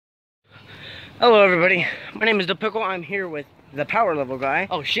Hello everybody, my name is The Pickle. I'm here with the Power Level guy.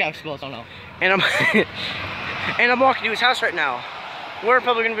 Oh shit, I'm supposed to know. And I'm and I'm walking to his house right now. We're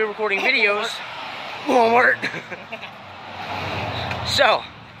probably gonna be recording videos. Walmart. So,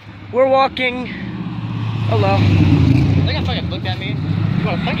 we're walking. Hello. That guy fucking looked at me. You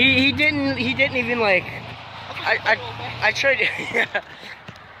wanna fight? He didn't even like I tried yeah.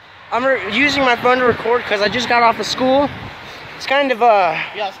 I'm using my phone to record because I just got off of school. It's kind of You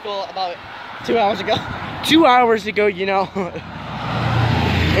got out of school about 2 hours ago. 2 hours ago, you know.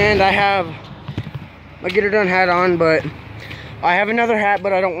 And I have my Get Her Done hat on, but I have another hat,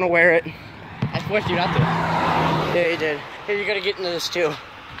 but I don't want to wear it. I forced you not to. Yeah, you did. Here, you gotta get into this too.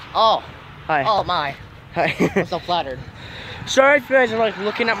 Oh. Hi. Oh my. Hi. I'm so flattered. Sorry if you guys are like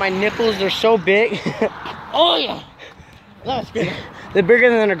looking at my nipples. They're so big. Oh yeah. That was good. They're bigger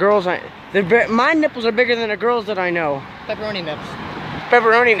than the girls. My nipples are bigger than the girls that I know. Pepperoni nips.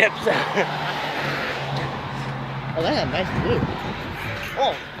 Pepperoni nips. Oh, that's a nice blue.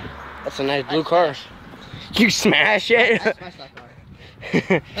 Oh. That's a nice blue car. You smash it. I smashed that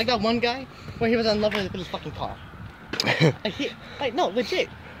car. Like that one guy where he was in love with his fucking car. Like no, legit.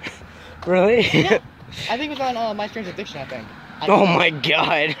 Really? Yeah. I think it was on My Strange Addiction, I think. Oh my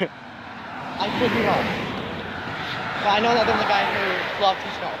god. I could be wrong. But I know that there was a guy who loved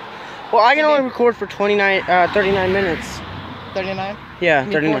his car. Well, I can only record for 39 minutes. 39? Yeah,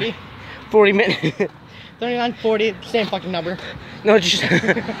 39. 40? 40 minutes. 39, 40, same fucking number. No, it's just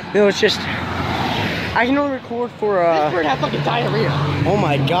no, it's just I can only record for This bird had fucking diarrhea. Oh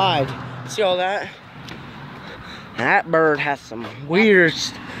my god. See all that? That bird has some weird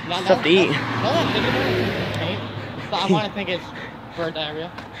stuff to eat. No, I'm thinking about it. But I want to think it's bird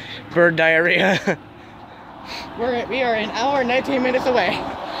diarrhea. Bird diarrhea. We are an hour and 19 minutes away.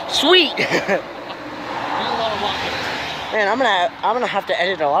 Sweet. There's a lot of walking. Man, I'm gonna have to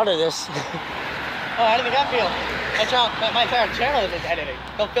edit a lot of this. Oh, how do you think I feel? My entire channel is editing.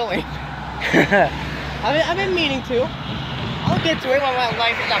 Don't film me. I've been meaning to. I'll get to it when my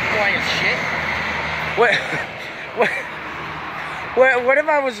life is not boring as shit. What if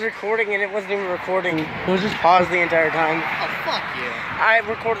I was recording and it wasn't even recording? It was just paused the entire time. Oh, fuck you. I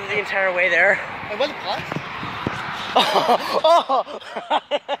recorded the entire way there. Wait, was it paused? Oh!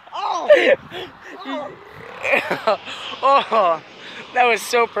 Oh! Oh! That was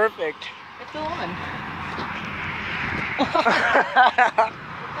so perfect. It's still on. That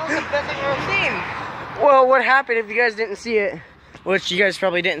was the best I've ever seen. Well, what happened if you guys didn't see it? Which you guys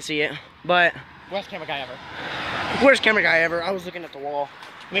probably didn't see it, but... Worst camera guy ever. Worst camera guy ever. I was looking at the wall.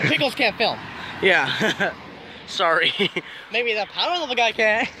 I mean, Pickles can't film. Yeah. Sorry. Maybe the Power Level guy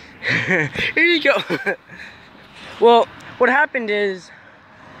can. Here you go. Well, what happened is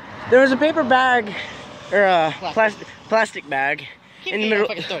there was a paper bag or a plastic bag Keep in the middle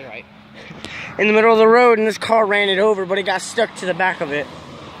fucking story right. in the middle of the road, and this car ran it over, but it got stuck to the back of it.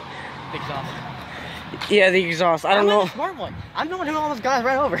 The exhaust. Yeah, the exhaust. I don't know. I'm the smart one. I'm the one who almost got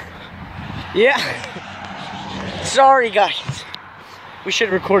ran over. Yeah. Sorry, guys. We should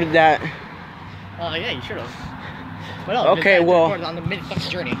have recorded that. Yeah, you should have. But no, okay, well, on the mid-fucking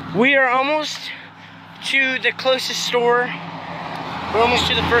journey. We are almost to the closest store. We're almost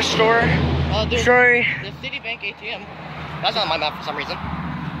to the first store. Dude, Sorry. The Citibank ATM. That's not on my map for some reason.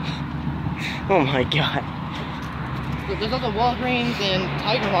 Oh my god. There's also Walgreens and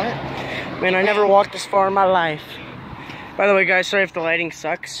Tiger Mart. Man, I never walked this far in my life. By the way, guys, sorry if the lighting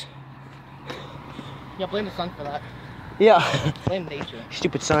sucks. Yeah, blame the sun for that. Yeah. Blame nature.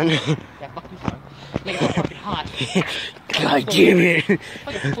 Stupid sun. Yeah, fuck you, sun. Make it fucking hot. God damn it.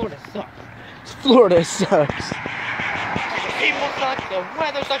 Fucking Florida sucks. Florida sucks. The people suck, the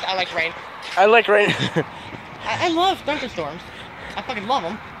weather sucks. I like rain. I like rain. I love thunderstorms. I fucking love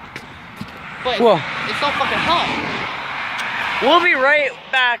them. But it's so fucking hot. We'll be right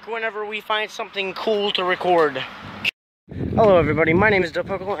back whenever we find something cool to record. Hello everybody, my name is The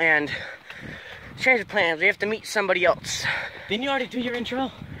Pickle, and change of plans, we have to meet somebody else. Didn't you already do your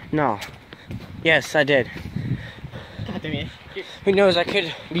intro? No. Yes, I did. God damn it. Who knows, I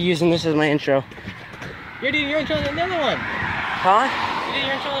could be using this as my intro. You're doing your intro in the other one. Huh? You did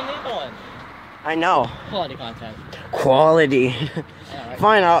your intro in the other one. I know. Quality content. Quality. Yeah, right.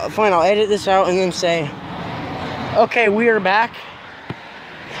 Fine, I'll edit this out and then say, okay, we are back.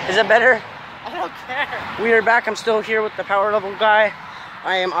 Is that better? I don't care. We are back. I'm still here with the Power Level guy.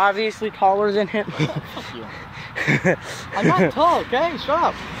 I am obviously taller than him. Fuck you. I'm not tall, okay? Shut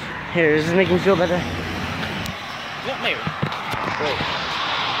up. Here, does this make me feel better? Yeah, maybe. Wait.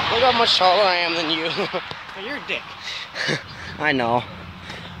 Look how much taller I am than you. Well, you're a dick. I know.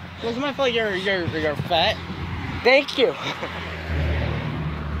 Doesn't my fault you're fat? Thank you.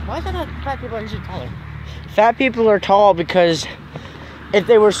 Why is it that fat people are usually taller? Fat people are tall because if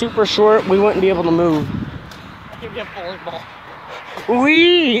they were super short, we wouldn't be able to move. I can get a bowling ball.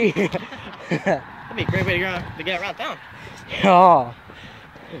 Wee! That'd be a great way to get around town. Oh.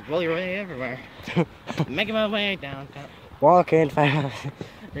 Just roll your way everywhere. Making my way downtown. Walking fast.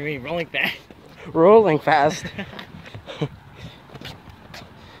 Maybe rolling back. Rolling fast.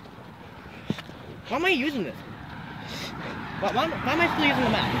 Why am I using this? Why am I still using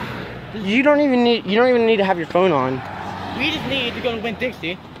the map? You don't even need to have your phone on. We just need to go to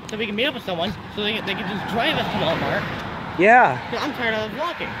Winn-Dixie so we can meet up with someone so they can just drive us to Walmart. Yeah. I'm tired of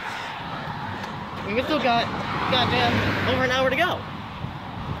walking. And we still got goddamn over an hour to go.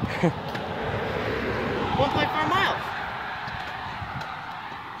 1.4 miles.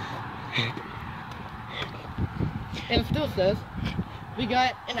 And it still says we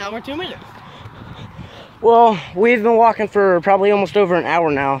got an hour 2 minutes. Well, we've been walking for probably almost over an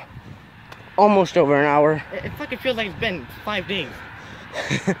hour now. Almost over an hour. It fucking feels like it's been 5 days.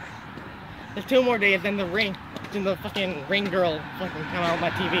 There's 2 more days, then the fucking ring girl fucking come out on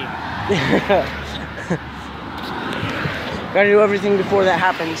my TV. Gotta do everything before that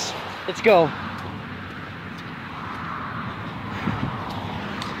happens. Let's go.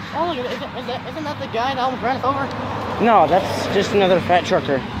 Oh, look, isn't that the guy that almost ran us over? No, that's just another fat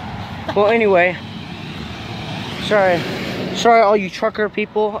trucker. Well, anyway. Sorry all you trucker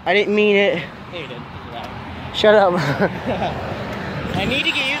people. I didn't mean it. Yeah, you did. Shut up. I need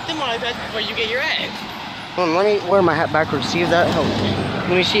to get you demonetized before you get your ass. Hold on, let me wear my hat backwards, see if that helps.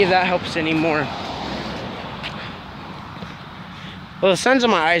 Let me see if that helps anymore. Well, the sun's on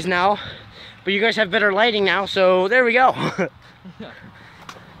my eyes now, but you guys have better lighting now, so there we go.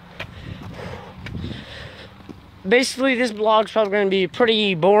 Basically, this vlog's probably going to be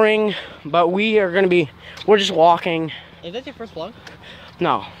pretty boring, but we're just walking. Is that your first vlog?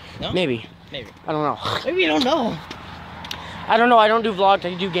 No. No? Maybe. Maybe. I don't know. Maybe you don't know. I don't know, I don't do vlogs,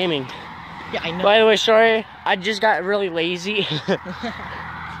 I do gaming. Yeah, I know. By the way, sorry, I just got really lazy.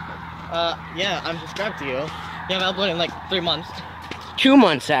 Yeah, I'm subscribed to you. You haven't uploaded in like 3 months. 2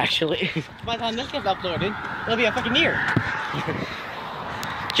 months, actually. By the time this gets uploaded, it'll be a fucking year.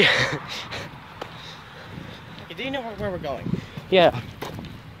 Okay, do you know where we're going? Yeah.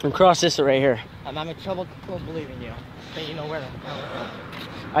 Across this right here. I'm having trouble believing you. That you know where we're going.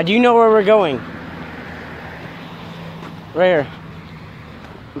 I do know where we're going. Right here.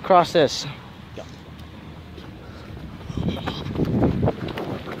 We cross this. Go.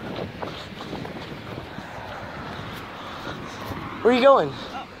 Where are you going?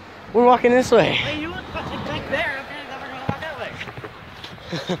 Oh. We're walking this way. Hey, you look back there. Okay, then we're gonna walk that way.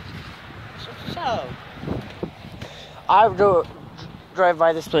 So. I go drive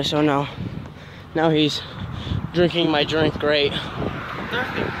by this place, oh no. Now he's drinking my drink, great. I'm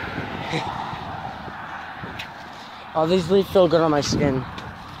thirsty. Oh, these leaves feel good on my skin.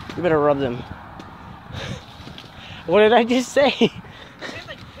 You better rub them. What did I just say? Tastes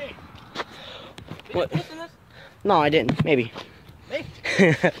like pig. What? Did you taste this? No, I didn't. Maybe. Maybe.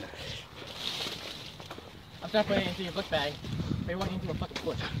 I'm not putting it into your bush bag. You're walking into a fucking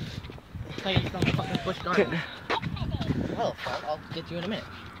bush. Play some fucking bush garden. Well, I'll get you in a minute.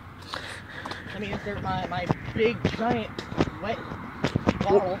 Let me insert my big, giant, wet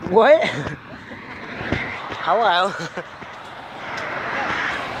bottle. What? Hello.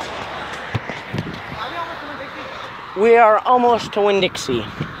 We are almost to Winn-Dixie.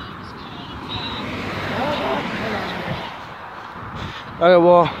 Okay,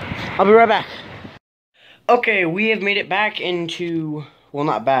 well, I'll be right back. Okay, we have made it back into, well,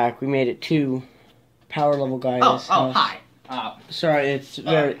 not back, we made it to Power Level Guys. Hi. Sorry, it's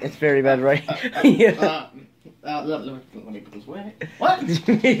very bad, right? Yeah. Let me put this away. What?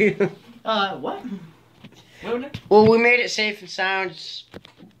 What? Well, we made it safe and sound.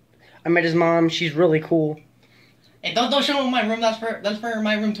 I met his mom. She's really cool. Hey, don't show him my room. That's for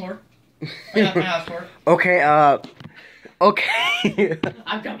my room tour. Or not my house tour. Okay. Okay.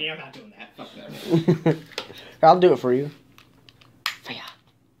 I'm joking. I'm not doing that. Fuck that. I'll do it for you. Fire.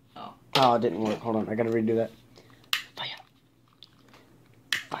 Oh. Oh, it didn't work. Hold on. I gotta redo that. Fire.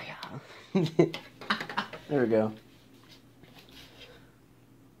 There we go.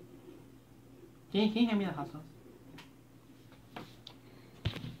 Can you hand me the hot sauce?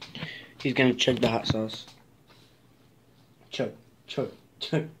 He's gonna chug the hot sauce. Chug.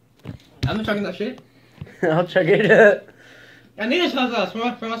 I'm not chugging that shit. I'll chug it. I need this hot sauce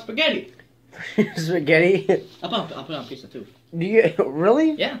for my spaghetti. Spaghetti? I'll put it on pizza too. Do you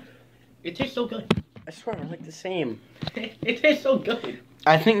really? Yeah. It tastes so good. I swear, we're like the same. It tastes so good.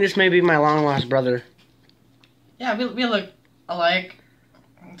 I think this may be my long lost brother. Yeah, we look alike.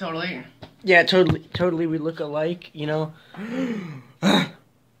 Totally. Yeah, totally we look alike, you know.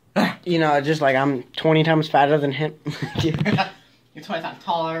 You know, just like I'm 20 times fatter than him. You're 20 times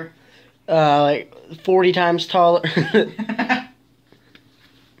taller. Like 40 times taller.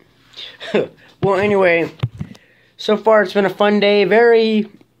 Well, anyway, so far it's been a fun day.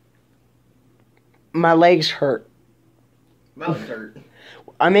 My legs hurt. Mouth hurt.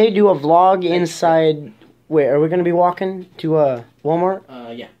 I may do a vlog inside. Wait, are we gonna be walking to Walmart?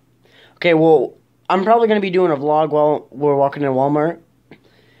 Yeah. Okay, well, I'm probably gonna be doing a vlog while we're walking to Walmart.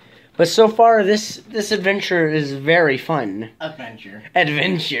 But so far, this adventure is very fun. Adventure.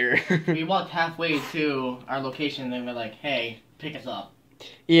 We walked halfway to our location, and then we're like, "Hey, pick us up."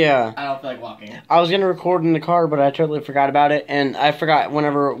 Yeah. I don't feel like walking. I was gonna record in the car, but I totally forgot about it, and I forgot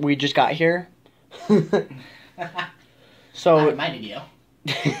whenever we just got here. So. My video.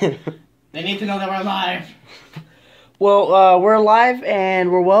 They need to know that we're alive. Well, we're alive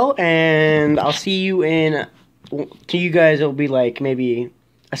and we're well, and I'll see you in. To you guys, it'll be like maybe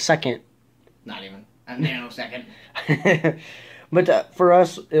a second. Not even a nanosecond. But for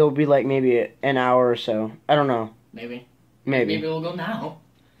us, it'll be like maybe an hour or so. I don't know. Maybe. Maybe we'll go now.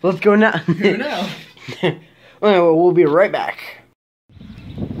 Let's go now. Who knows? Well, we'll be right back.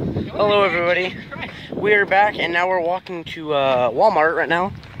 Hello, everybody. We're back, and now we're walking to Walmart right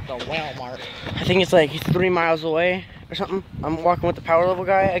now. The Walmart. I think it's like 3 miles away or something. I'm walking with the power level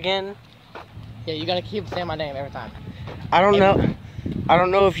guy again. Yeah, you gotta keep saying my name every time. I don't know. I don't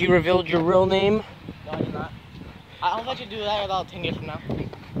know if you revealed your real name. No, I did not. I'll let you do that about 10 years from now. Okay.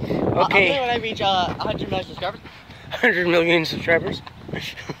 I'll do it when I reach 100 million subscribers. 100 million subscribers?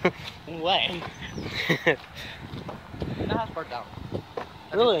 When? That house burnt down.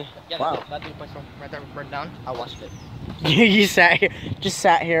 Really? Yeah, wow. That dude right there burnt down. I watched it. You just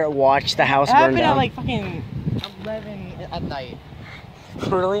sat here and watched the house burn down? It happened at like fucking 11 at night.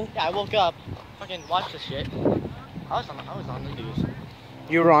 Really? Yeah, I woke up, fucking watched this shit. I was on the news.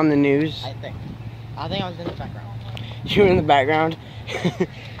 You were on the news? I think I was in the background. You were in the background?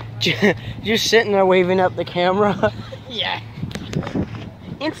 Just sitting there waving up the camera? Yeah.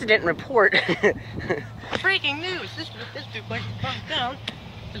 Incident report. Breaking news! This dude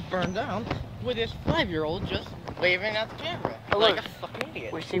burned down with his 5-year-old just waving at the camera like a fucking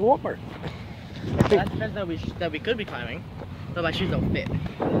idiot. We see Walmart. That's the fence that we could be climbing, but my shoes don't fit.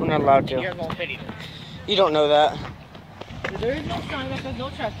 We're not allowed to. Yours won't fit either. You don't know that. There is no sign that says no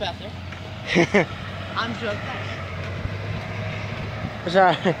trespassing. I'm just What's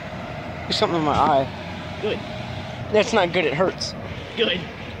that? There's something in my eye. good. That's not good, it hurts. Good.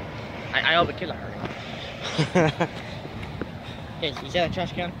 I hope it kills her. Hey, you see that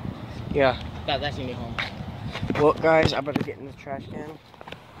trash can? Yeah. That's your new home. Well, guys, I better get in the trash can.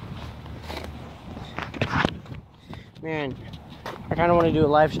 Man, I kind of want to do a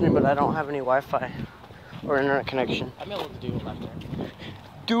live stream, but I don't have any Wi-Fi or internet connection. I'm able to do it left there.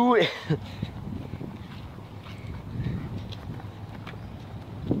 Do it.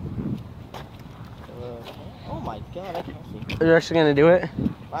 Oh my god, I can't see. Are you actually gonna do it?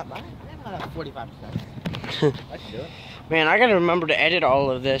 I'm at 45%. I should do it. Man, I gotta remember to edit all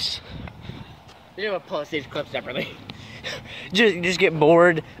of this. We do a post these clips separately. Just get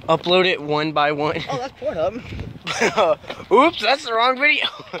bored, upload it one by one. Oh, that's Pornhub. Oops, that's the wrong video.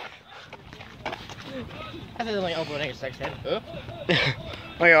 I said only uploading a sex head.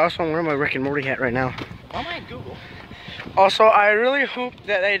 Oh yeah, also I'm wearing my Rick and Morty hat right now. Why am I at Google? Also, I really hope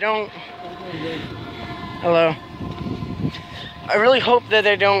that they don't... Hello. I really hope that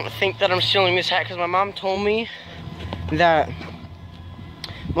they don't think that I'm stealing this hat, because my mom told me that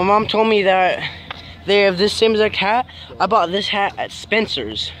they have this same exact hat. I bought this hat at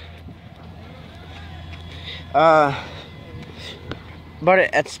Spencer's. Bought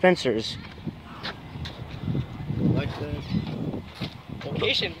it at Spencer's. Like this.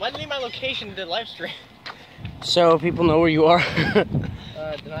 Location. Why did you leave my location in the live stream? So people know where you are.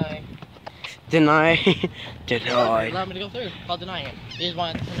 Deny. Deny. Deny. Allow me to go through. I'll deny it. You just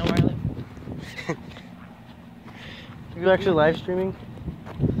want to know where I live. Are you actually live streaming?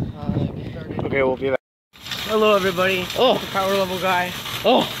 Get started. Okay, we'll be back. Hello, everybody. Oh, The power level guy.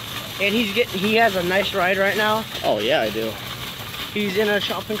 oh, And he has a nice ride right now. oh yeah, I do. He's in a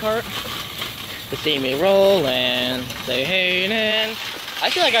shopping cart. To see me roll and say hey and I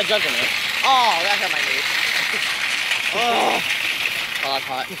feel like I jumped in it. Oh, that hurt my knee. Oh, that's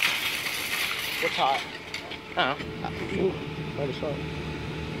hot. What's hot? I don't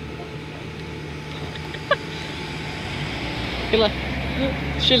know.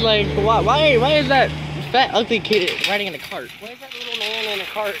 She's like, why is that fat ugly kid riding in a cart? Why is that little man in a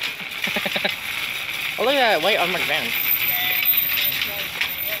cart? Oh, look at that white armored van.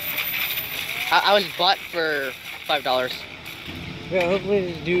 I was bought for $5. Yeah,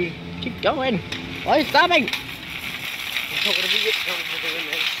 hopefully this dude. Keep going. Why are you stopping? What if we get killed for doing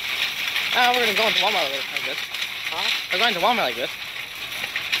this? We're gonna go into Walmart like this. Huh? We're going to Walmart like this.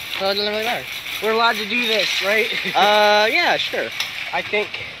 So it doesn't really matter. We're allowed to do this, right? Yeah, sure. I think.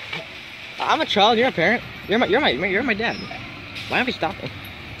 I'm a child. You're a parent. You're my dad. Why are we stopping?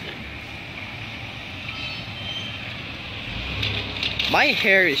 My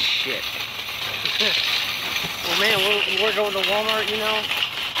hair is shit. Well, man, we're going to Walmart, you know.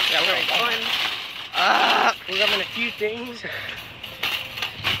 Yeah, We're fun. We're grabbing a few things.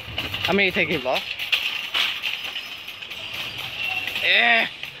 How many taking off?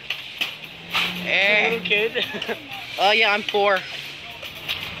 Little kid. Yeah, I'm 4.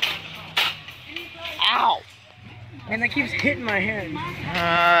 Ow! And that keeps hitting my hand.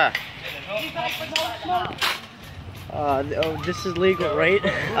 Oh, this is legal, right?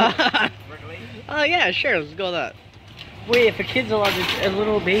 Yeah, sure. Let's go with that. Wait, if a kid's allowed to, a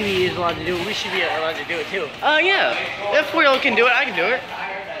little baby is allowed to do it, we should be allowed to do it too. Yeah. If 4-year-old can do it, I can do it.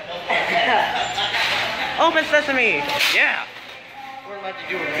 Open sesame. Yeah. We're allowed to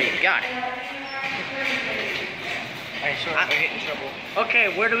do it, We right? got it. I sure I get in trouble.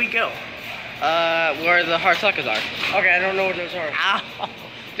 Okay, where do we go? Where the hard suckers are. Okay, I don't know what those are. Ow.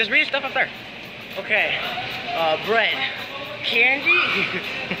 Just read stuff up there. Okay, bread, candy.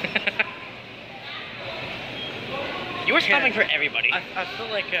 You were stopping for everybody. I feel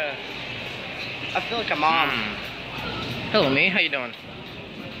like a mom. Hello, me. How you doing?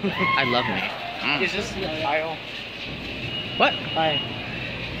 I love me. Is this the aisle? What? Hi.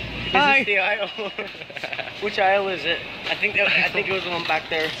 Is Hi. this the aisle? Which aisle is it? I think it was the one back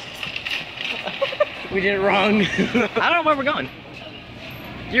there. We did it wrong. I don't know where we're going.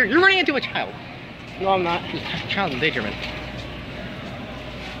 You're running into a child. No, I'm not. Child endangerment.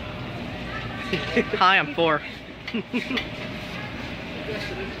 Hi, I'm 4.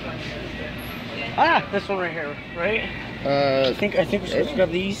 This one right here, right? I I think we're supposed to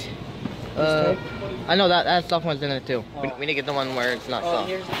grab these. I know that soft one's in it too. We need to get the one where it's not Oh, soft.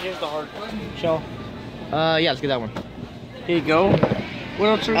 here's the hard shell. Yeah, let's get that one. Here you go. What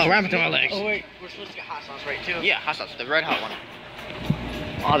else are we? Oh, wrap it to my legs. Oh wait, we're supposed to get hot sauce, right? Too. Yeah, hot sauce, the red hot one.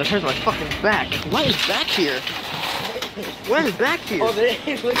 Oh, this hurts my fucking back. What is back here? What is back here? Oh, there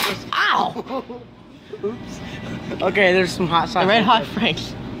is. Look, there's- Ow! Oops. Okay, there's some hot sauce. The red hot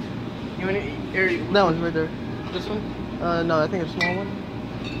Franks. You want to? That one's right there. This one? No, I think it's a small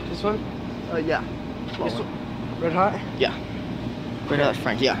one. This one? Yeah. Small This one. one? Red hot? Yeah. Red hot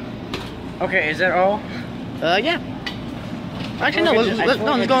Franks, yeah. Okay, is that all? Yeah. Actually, no,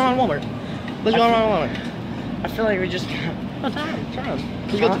 let's go around Walmart. Let's go around Walmart. I feel like we just. Oh, time.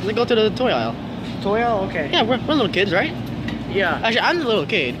 Let's go to the toy aisle. Toy aisle? Okay. Yeah, we're little kids, right? Yeah. Actually, I'm the little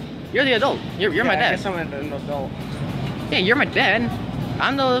kid. You're the adult. You're my I dad. guess I'm an adult. Yeah, you're my dad.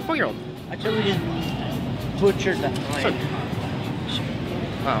 I'm the 4-year-old. I totally just butchered that. Sorry.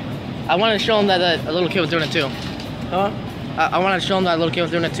 Oh. I wanted to show him that a little kid was doing it too. Huh? I wanted to show him that a little kid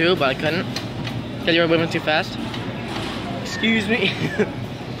was doing it too, but I couldn't. Because you were moving too fast. Excuse me.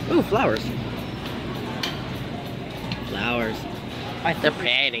 Ooh, flowers. Flowers. They're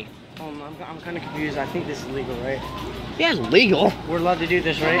pretty. I'm kind of confused. I think this is legal, right? Yeah, it's legal. We're allowed to do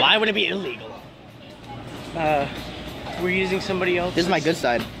this, right? Why would it be illegal? We're using somebody else's This is my good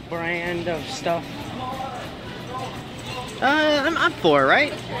side. brand of stuff. I'm 4,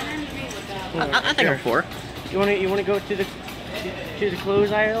 right? I think Sure. I'm 4. You wanna go to the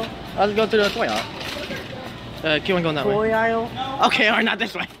clothes aisle? Let's go to the toy aisle. Keep on going that way. Toy aisle? Okay, or not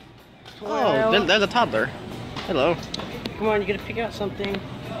this way. Toy Oh, aisle? there's a toddler. Hello. Come on, you gotta pick out something.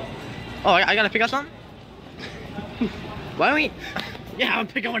 Oh, I gotta pick out something? Why don't we? Yeah, I'm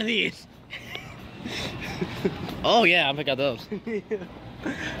picking one of these. Oh yeah, I'll pick out those.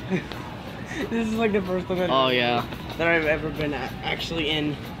 This is like the first time Oh yeah. that I've ever been actually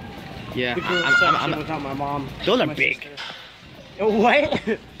in Yeah. the girls section without my mom. Those are My big. sister. What?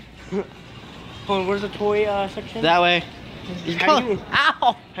 Hold on, where's the toy section? That way. How do you,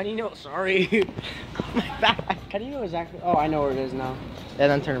 Ow! how do you know? Sorry. My back. How do you know exactly? Oh, I know where it is now.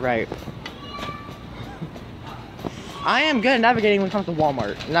 And then turn right. I am good at navigating when it comes to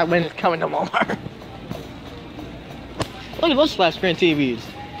Walmart, not when it's coming to Walmart. Look at those flat screen TVs.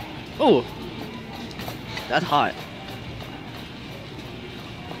 Ooh, that's hot.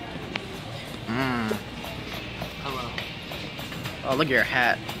 Hello. Oh, look at your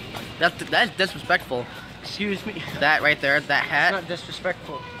hat. That's disrespectful. Excuse me. That right there, that It's hat. not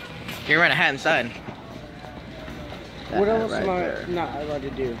disrespectful. You're wearing a hat inside. What That else hat am I right not allowed to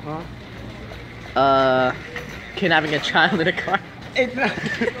do, huh? there. Kidnapping a child in a car. It's not.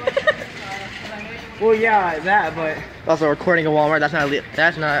 Well, yeah, that, but Also, recording in Walmart.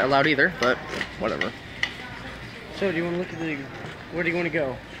 That's not allowed either. But whatever. so do you want to look at the? Where do you want to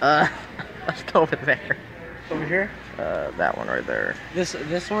go? Let's go over there. Over here? That one right there. This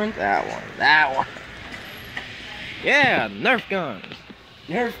one? That one. That one. Yeah, Nerf guns.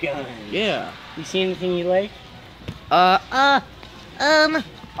 Nerf gun. Yeah. You see anything you like? All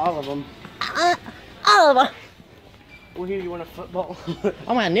All of them. of them. Well, here you want a football?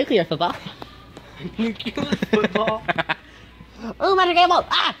 Oh my, nuclear football. Nuclear football. Oh my, game ball.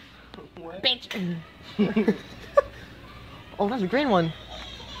 Ah, What? bitch. Oh, that's a green one.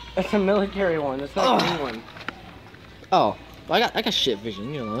 That's a military one. That's not a green one. Oh, I got shit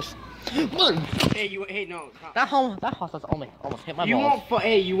vision. You know this. Hey, no. That horse has almost hit my You balls. won't fall.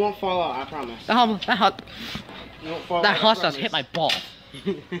 Hey, you won't fall out. I promise. That You won't fall That out, horse I just hit my balls.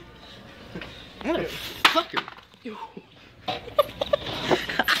 Motherfucker.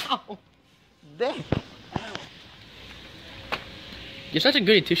 Ow. Dang. You're such a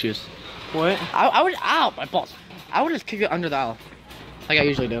goody two shoes. What? I would, ow, my balls. I would just kick it under the aisle, like I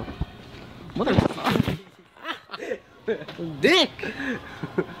usually do. Motherfucker. Dick.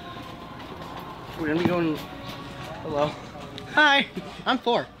 We're gonna be going. Hello. Hi. I'm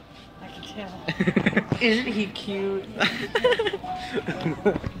 4. I can tell. Isn't he cute?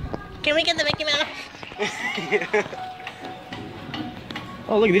 Can we get the Mickey Mouse?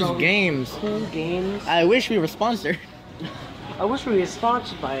 Oh, look at these games. Cool games. I wish we were sponsored. I wish we were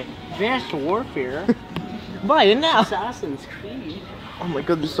sponsored by Advanced Warfare, Buy it now. Assassin's Creed. Oh my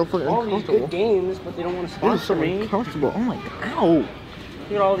god, this is so fucking All these uncomfortable. good games, but they don't want to This is so sponsor me. uncomfortable. Oh my god. Ow.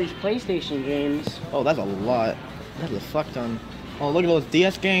 Look at all these PlayStation games. Oh, that's a lot. That's a fuck ton. Oh, look at those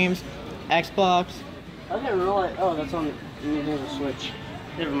DS games, Xbox. I didn't realize. Oh, that's on Nintendo Switch.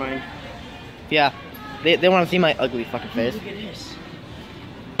 Never mind. Yeah, they want to see my ugly fucking face. Look at this.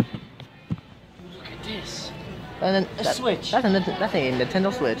 Look at this. And then A Switch. That's a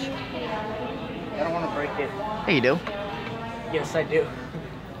Nintendo Switch. I don't want to break it. Hey, you do. Yes, I do.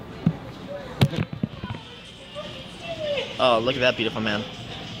 Oh, look at that beautiful man.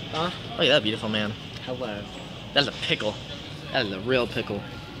 Huh? Look at that beautiful man. Hello. That's a pickle. That is a real pickle.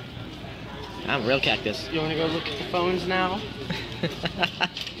 I'm a real cactus. You want to go look at the phones now?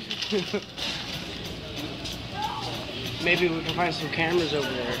 Maybe we can find some cameras over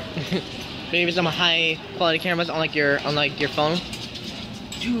there. Maybe some high quality cameras on like your phone.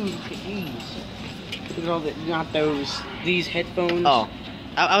 Dude, look at these. Look at all the, not those. These headphones. Oh,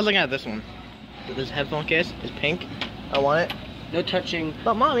 I was looking at this one. This headphone case is pink. I want it. No touching.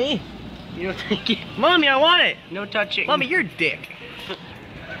 But mommy, You know, thank you. mommy, I want it. No touching. Mommy, you're a dick.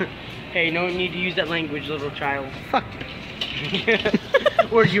 Hey, no need to use that language, little child. Fuck.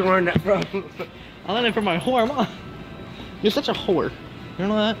 Where'd you learn that from? I learned it from my whore mom. You're such a whore. You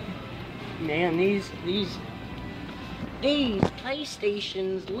know that? Man, these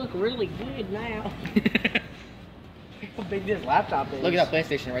PlayStations look really good now. How big this laptop is. Look at that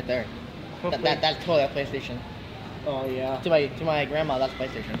PlayStation right there. That's totally a PlayStation. Oh yeah. To my grandma, that's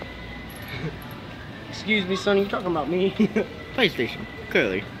PlayStation. Excuse me, son. You talking about me? PlayStation,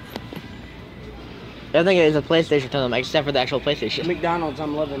 clearly. I think it is a PlayStation to them, except for the actual PlayStation. McDonald's,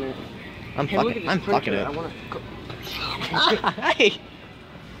 I'm loving it. I'm Hey, look at fucking, this I'm fucking printer. it. I wanna. Hey!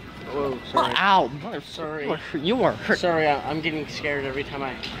 Whoa, sorry. Ow! Mother, Sorry. You are hurt. Sorry, I'm getting scared every time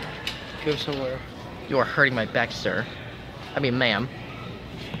I go somewhere. You are hurting my back, sir. I mean, ma'am.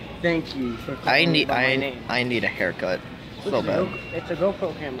 Thank you for calling me by my name. I need a haircut. Look, So it's bad. It's a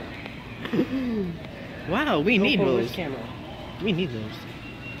GoPro camera. Wow, we need GoPro those. with camera. We need those.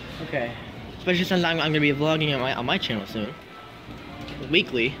 Okay. Especially since I'm gonna be vlogging on my channel soon.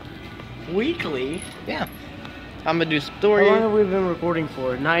 Weekly. Weekly? Yeah. I'm gonna do How story. long have we been recording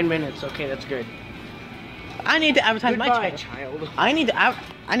for? 9 minutes. Okay, that's good. I need to advertise my Goodbye, channel. child. I need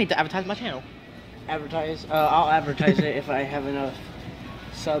to advertise my channel. Advertise. I'll advertise it if I have enough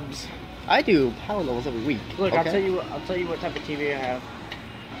subs. I do power levels every week. Look, okay? I'll tell you what type of TV I have.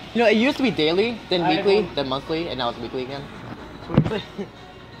 You know, it used to be daily, then I weekly, have- then monthly, and now it's weekly again.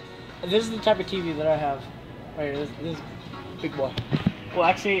 This is the type of TV that I have. Right here, this big boy. Well,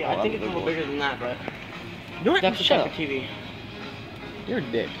 actually, I think it's a little bigger than that, but You that's the type of TV. You're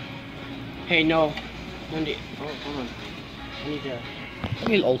a dick. Hey, no. Wendy. Oh, hold on. I need to. I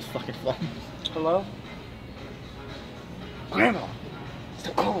need an old fucking phone. Hello? Grandma!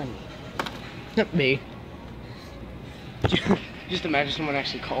 Stop calling me. Not me. Just imagine someone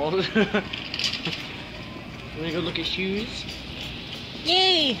actually called. Wanna go look at shoes?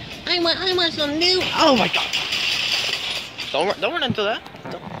 Yay! I want some new. Oh my god! Don't run into that.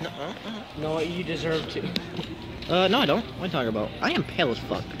 No, you deserve to. No, I don't. What are you talking about? I am pale as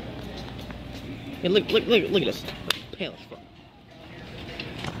fuck. Hey, look at this. Pale as fuck.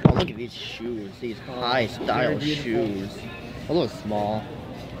 Oh, look at these shoes. These high style shoes. A little small.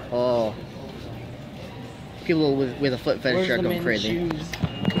 Oh. People with a foot fetish are going crazy.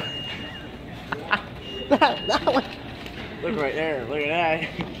 that one. Look right there. Look at that.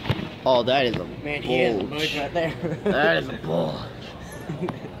 Oh, that is a Man, he is a bulge right there. That is a bulge.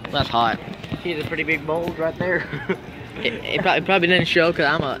 That's hot. He's a pretty big bulge right there. It probably didn't show because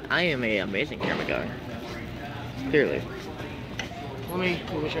I am a amazing camera guy. Clearly. Let me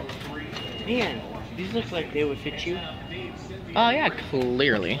check. Man, these look like they would fit you. Oh yeah,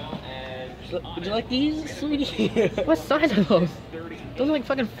 clearly. Would you like these, sweetie? What size are those? Those are like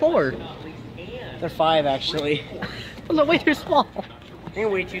fucking 4. They're 5 actually. Those are way too small. They're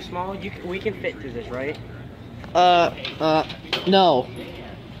way too small. We can fit through this, right? No.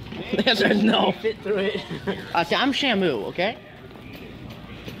 The answer is no. We fit through it. See, I'm Shamu, okay?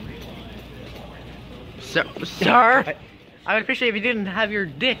 Sir? I would appreciate if you didn't have your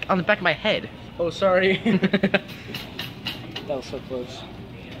dick on the back of my head. Oh, sorry. That was so close.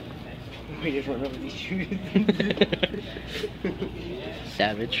 We just went over these shoes.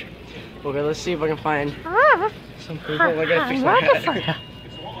 Savage. Okay, let's see if I can find some people. I gotta fix my hat.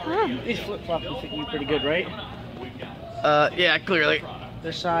 These flip-flops will fit you pretty good, right? Yeah, clearly.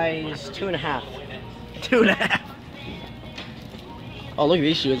 They're size 2.5. 2.5. Oh, look at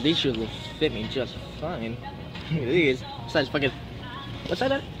these shoes. These shoes will fit me just fine. Look at these. Size fucking. What's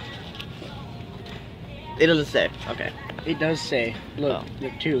that? It doesn't say. Okay. It does say. Look,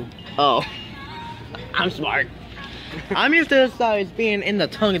 look 2. Oh. I'm smart. I'm used to the size being in the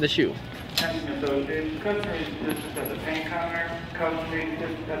tongue of the shoe. So the customer is just at the paint counter, customer is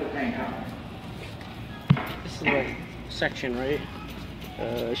just at the paint counter. This is the section, right?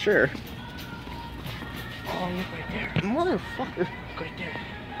 Sure. Oh, look right there. Motherfucker. Look right there.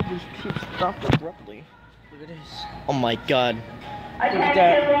 These keep stopped abruptly. Look at this. Oh my god. Look at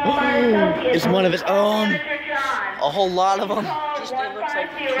that. It's one of its own. A whole lot of them. Just it looks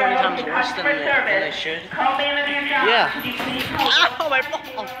like 20 times worse than they should. Yeah. Ow, my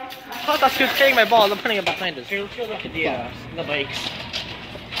ball. I thought she was hitting my balls. I'm putting it behind us. Here, let's go look at the bikes.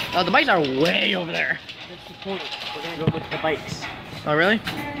 The bikes are way over there. That's the point. We're gonna go look at the bikes. Oh, really?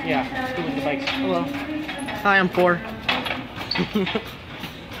 Yeah, let's go look at the bikes. Hello. Hi, I'm 4.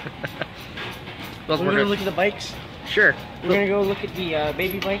 We're gonna look at the bikes. Sure. We're gonna go look at the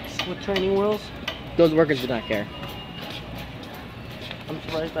baby bikes with training wheels. Those workers do not care. I'm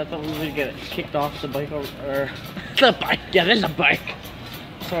surprised. I thought we would get kicked off the bike or The bike. Yeah, there's a bike.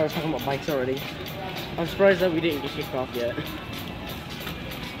 sorry, I was talking about bikes already. I'm surprised that we didn't get kicked off yet.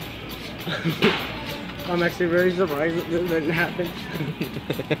 I'm actually very surprised that didn't happen.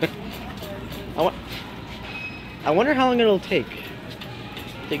 I wonder how long it'll take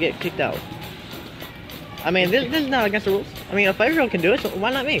to get kicked out. I mean, this is not against the rules. I mean, a 5-year-old can do it, so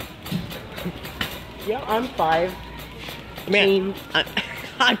why not me? Yeah, I'm 5. Man,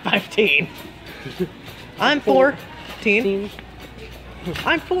 I'm 15. I'm 14.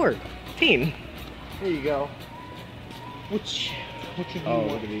 I'm 14. There you go. Which do you Oh,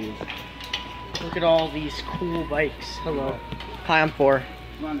 want? look at these. Look at all these cool bikes. Hello. Hi, I'm 4.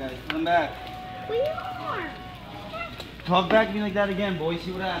 Come on guys, come back. Talk back to me like that again, boys,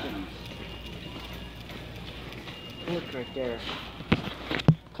 see what happens. Look right there.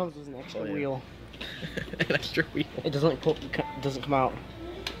 Comes with an extra Oh, yeah. wheel. An extra wheel. It doesn't come out.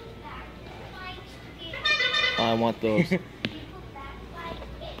 I want those.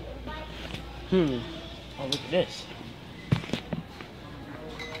 Oh, look at this.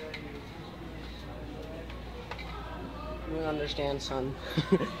 You wouldn't understand, son.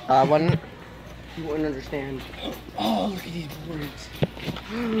 I wouldn't. You wouldn't understand. Oh, look at these boards.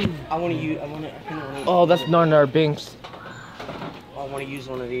 I want to. Oh, that's Narnar Binks. I want to use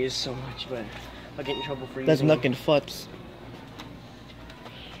one of these so much, but I'll get in trouble for That's using Nuck and Futs.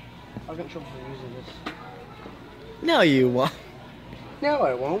 I'll get in trouble for using this. No, you won't. No,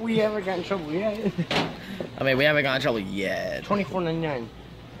 I won't. We haven't gotten in trouble yet. I mean, we haven't gotten in trouble yet. $24.99.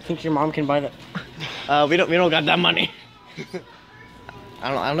 Think your mom can buy that? We don't got that money.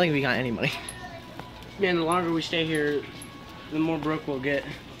 I don't think we got any money. Man, the longer we stay here, the more broke we'll get.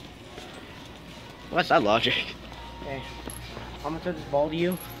 What's that logic? Okay. I'm gonna throw this ball to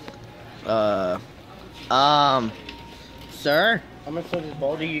you. Sir? I'm gonna throw this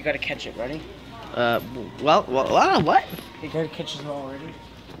ball to you. You gotta catch it. Ready? What? You gotta catch this ball. Ready?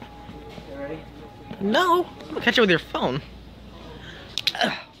 You ready? No. I'm gonna catch it with your phone.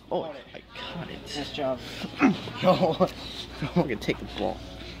 Oh, I caught it. Nice job. I'm gonna take the ball.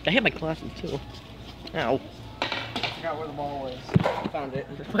 I hit my glasses too. Ow. I forgot where the ball was. Found it.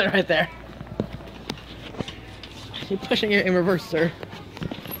 Put it right there. You're pushing it in reverse, sir.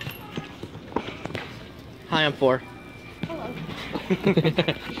 Hi, I'm 4. Hello.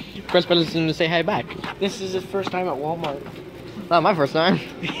 Press button to say hi back. This is his first time at Walmart. Not my first time.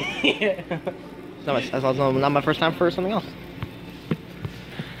 Yeah. That's also not my first time for something else.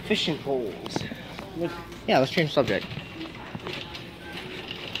 Fishing poles. Yeah, let's change the subject.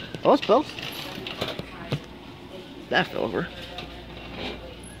 Oh, it's built. That fell over.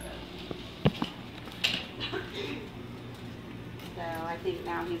 So I think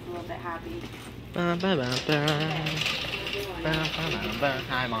now he's a little bit happy. Hi,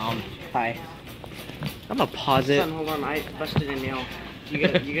 Mom. Hi. I'm gonna pause it. Son, hold on. I busted a nail. You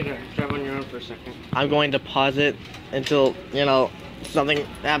gotta drive on your own for a second. I'm going to pause it until, you know, something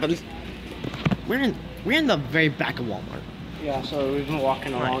happens. We're in the very back of Walmart. Yeah, so we've been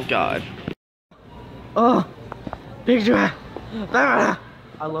walking Oh along. my god. Oh, big giraffe. I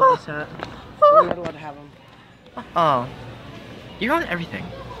love this hat. We're not allowed to have them. Oh, you're on everything.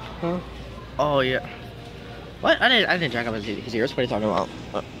 Huh? Oh yeah. What? I didn't jack up his ears. What are you talking about?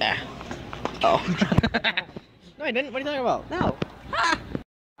 Oh. No, I didn't. What are you talking about? No.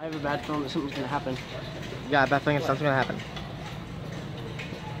 I have a bad feeling that something's gonna happen. Yeah, I bet something's gonna happen.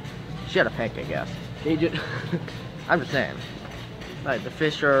 She had a pancake, yes. They did. I'm just saying. Like, the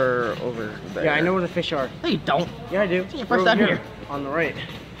fish are over there. Yeah, I know where the fish are. No, you don't. Yeah, I do. Your They're first over time here. On the right.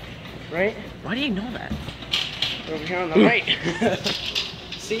 Right? Why do you know that? They're over here on the right.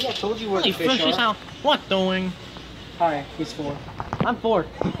 See, I told you where the fish are. Now. What doing? Hi, he's 4. I'm 4.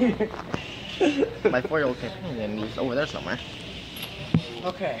 My 4-year-old companion, he's over there somewhere.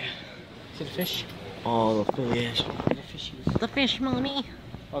 Okay. See the fish? Oh, the fish. The fishies. The fish, mommy.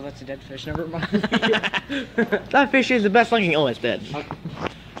 Oh, that's a dead fish. Never mind. That fish is the best looking. Oh, it's dead. Okay.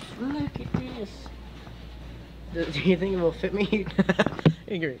 Look at this. Do you think it will fit me?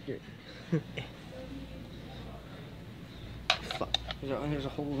 Here. Fuck. There's a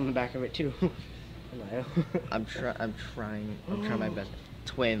hole in the back of it too. I'm trying my best.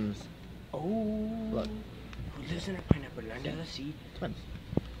 Twins. Oh. Look. Who lives in a pineapple under the sea? Twins.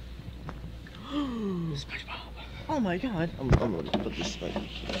 SpongeBob. Oh my god. I'm gonna put this right.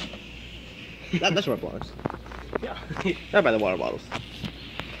 That's where it belongs. Yeah. Right by the water bottles.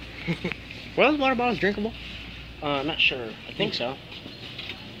 Were those water bottles drinkable? Not sure. I think so.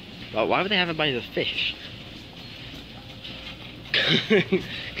 Well, why would they have it by the fish?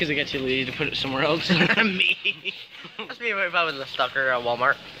 Because it gets too lazy to put it somewhere else. Me. That's me if I was a stalker at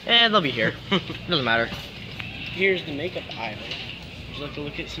Walmart. And they'll be here. Doesn't matter. Here's the makeup aisle. Would you like to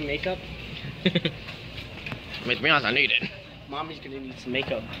look at some makeup? I mean, to be honest, I need it. Mommy's gonna need some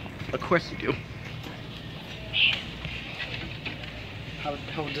makeup. Of course you do.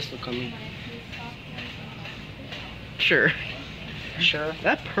 How would this look on me? Sure. Sure.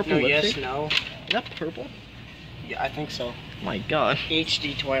 That purple No, lipstick? yes, no. Is that purple? Yeah, I think so. Oh my god.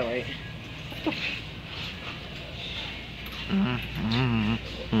 HD Twilight.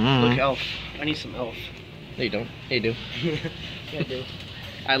 Look, Elf. I need some Elf. No, you don't. Yeah, you do. Yeah, I do.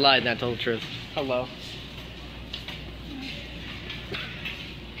 I lied and I told the truth. Hello.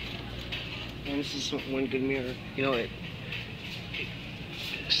 And this is one good mirror. You know, it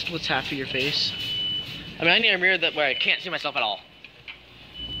splits half of your face. I mean, I need a mirror where I can't see myself at all.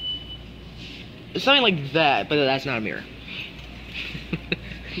 It's something like that, but that's not a mirror.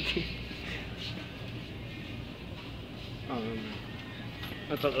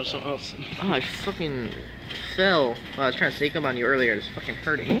 I thought there was something else. Oh, I fucking fell. Oh, I was trying to sneak up on you earlier. It's fucking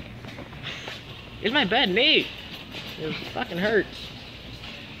hurting. It's my bad knee. It fucking hurts.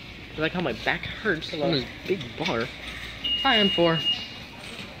 I like how my back hurts from this big bar. Hi, I'm 4.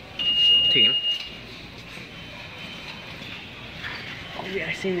 Team. Oh yeah,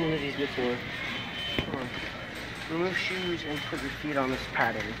 I've seen one of these before. Hold on. Remove shoes and put your feet on this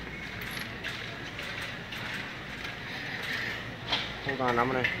padding. Hold on, I'm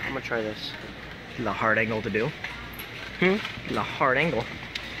gonna try this. The hard angle to do. The hard angle.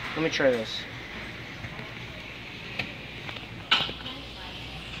 Let me try this.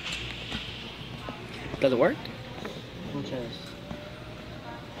 Does it work? Let me try this.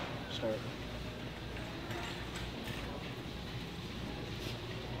 Start.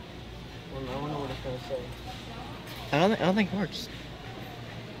 Well, I don't know what it's gonna say. I don't think it works.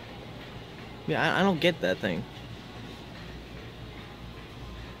 Yeah, I don't get that thing.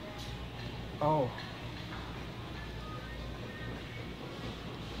 Oh.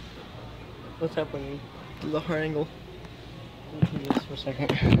 What's happening? The hard angle. Let me do this for a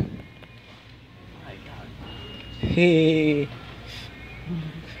second. My God. Hey.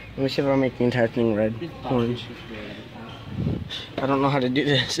 Let me see if I make the entire thing red. Orange. I don't know how to do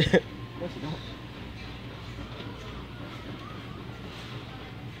this.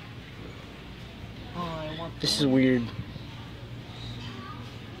 This is weird.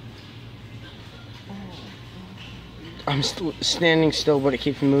 I'm still standing still, but it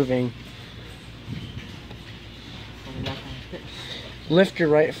keeps moving. Lift your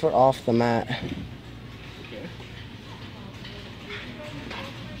right foot off the mat. Okay.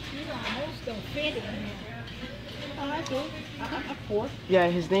 I'm 4. Yeah,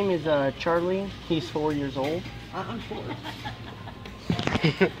 his name is Charlie. He's 4 years old. I'm 4.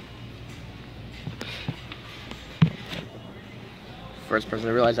 First person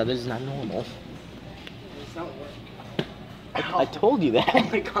to realize that this is not normal. I told you that. Oh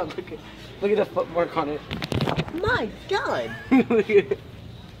my god, look at the footmark on it. My God. Look at it.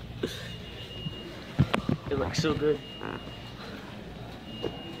 It looks so good.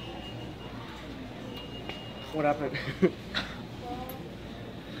 What happened?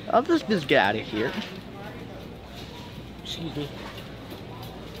 I'll just get out of here. Excuse me.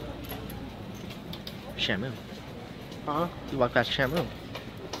 Shamu. Huh? You walk past Shamu.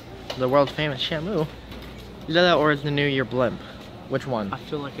 The world's famous Shamu. Is that or is the New Year blimp? Which one? I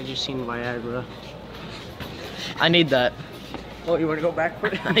feel like I just seen Viagra. I need that. Oh, you want to go back for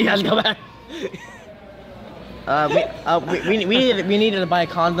it? You guys go back. We needed to buy a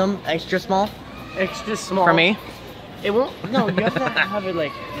condom extra small Extra small. for me. It won't. No, you have to have it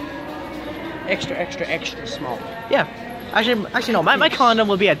like extra small. Yeah. Actually no. My condom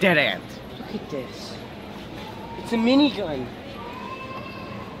will be a dead end. Look at this. It's a minigun.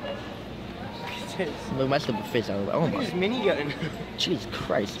 Look at this. Look, my slip face out of it. Oh Look at my. this minigun. Jesus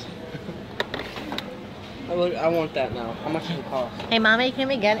Christ. I want that now. How much does it cost? Hey, mommy, can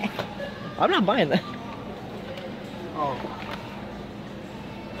we get it? I'm not buying that. Oh.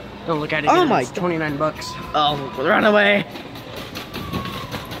 Don't look at it. Oh It's my 29 bucks. Oh, run away.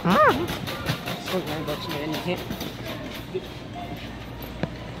 It's 29 bucks, man. You can't.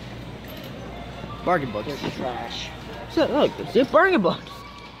 Bargain books. It's trash. So, look, it's a bargain book.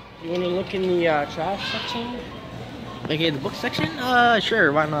 You want to look in the trash section? Okay, the book section?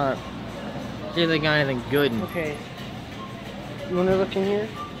 Sure, why not? See if they got anything good. Okay. You want to look in here?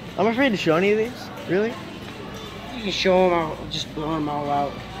 I'm afraid to show any of these. Really? You can show them out. Just blur them all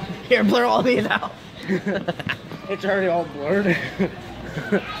out. Here, blur all these out. It's already all blurred.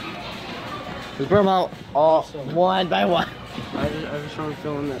 Just blur them out all Awesome. one by one. I just want to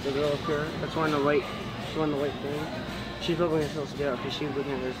film that the girl up here. That's one the white. She's one the white thing. She's probably gonna tell us to get out because she's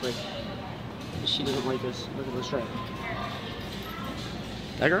looking at us like she doesn't like us. Look at this right.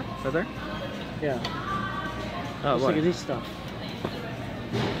 That girl? Right there? Yeah. Oh, Just what? look at this stuff.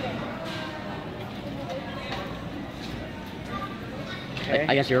 Okay.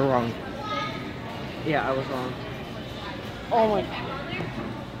 I guess you're wrong. Yeah, I was wrong. Oh my.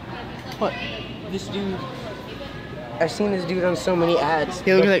 What? This dude. I've seen this dude on so many ads.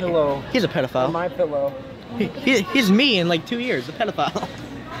 He looks The like pillow. he's a On pedophile. my pillow. He's me in like 2 years, a pedophile.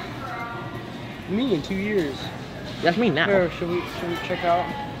 Me in 2 years. That's me now. Here, should we check out?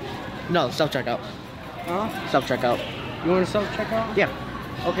 No, self-checkout. Huh? Self-checkout. You want to self-checkout? Yeah.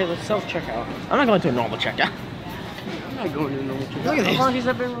 Okay, let's self-checkout. I'm not going to a normal checkout. I'm not going to normal checkout. Look at How this. long has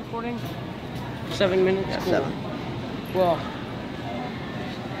that been recording? 7 minutes? Yeah, Cool. 7. Well,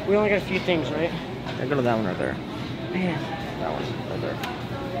 we only got a few things, right? I go to that one right there. Man. That one right there.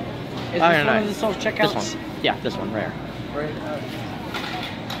 Is this Oh, one no. of the self-checkouts? This one. Yeah, this one right here. Right.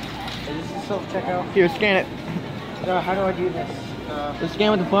 Is this a self-checkout? Here, scan it. How do I do this? Just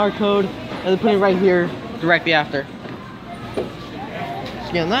scan with the barcode and then put it right here directly after.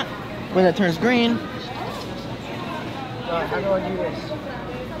 Scan that. When it turns green, How do I do this?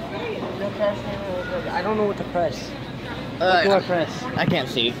 No cash payment. I don't know what to press. What do I press? I can't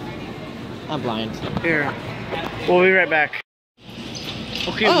see. I'm blind. Here. We'll be right back.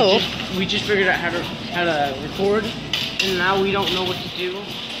 Okay, Oh. we just figured out how to record, and now we don't know what to do.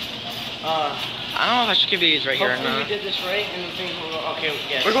 I don't know if I should give you these right here or Hopefully we not. did this right, and the things will okay.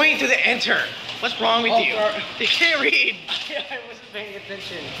 Yes. We're going to the enter. What's wrong with Oh, you? sorry. You can't read. I wasn't paying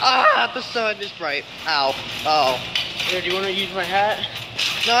attention. Ah, the sun is bright. Ow. Oh. Here, do you want to use my hat?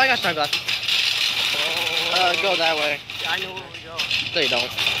 No, I got sunglasses. Go that way. I know where we go. No, you don't.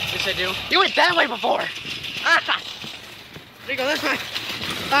 Yes, I do. You went that way before. Ah. You go this way.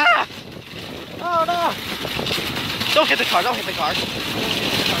 Ah. Oh no. Don't hit the car. Don't hit the car.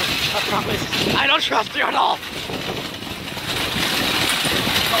 I promise. I don't trust you at all.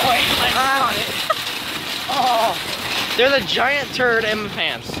 Oh, wait, I got it. Oh. There's a giant turd in my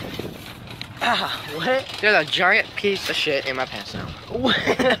pants. Ah, what? There's a giant piece of shit in my pants now.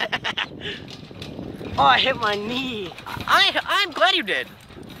 Oh, I hit my knee. I'm glad you did.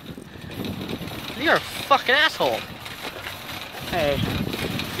 You're a fucking asshole. Hey,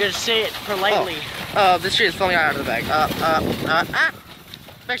 you gotta say it politely. Oh, this shit is falling out of the bag.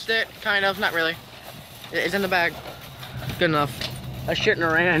 Fixed it, kind of, not really. It's in the bag. Good enough. I shouldn't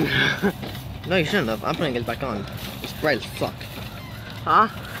have ran. No, you shouldn't have. I'm putting this back on. It's bright as fuck. Huh?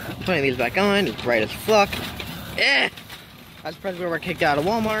 I'm putting these back on. It's bright as fuck. Eh! That's probably where we're kicked out of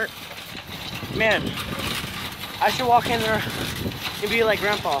Walmart. Man, I should walk in there and be like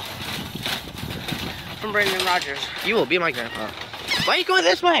Grandpa from Brendan Rogers. You will be my grandpa. Why are you going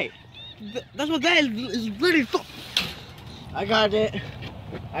this way? That's what that is literally. I got it.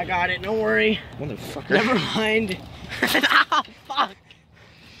 I got it. Don't worry. Motherfucker. Never mind. Ah, fuck.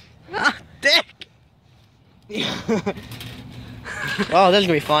 Ah, dick. Oh, this is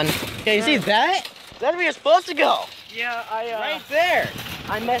gonna be fun. Yeah, you see that? That's where you're supposed to go. Yeah, I Right there.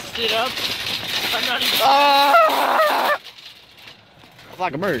 I messed it up. I'm not even. Ah! A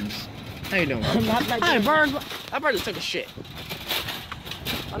flock of birds. How you doing? I'm not that Hi, good. bird. That bird just took a shit.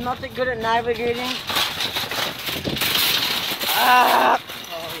 I'm not that good at navigating. Ah!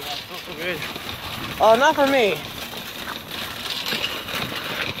 Oh yeah, it's so good. Oh, not for me.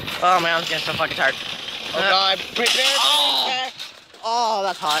 Oh man, I'm getting so fucking tired. Oh God! Oh! Oh,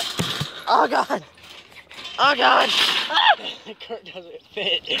 that's hot. Oh god. Oh god. The cart doesn't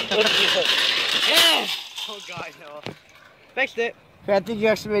fit. Yeah. Oh God, no. Fixed it. I think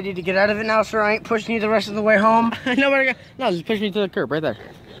you're actually ready to get out of it now, so I ain't pushing you the rest of the way home. No, just push me to the curb right there.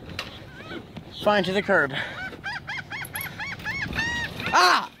 Fine, to the curb.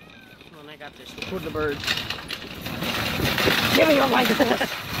 Ah! Come on, I got this. Record the birds. Give me your life.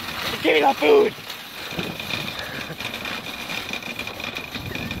 Give me the food.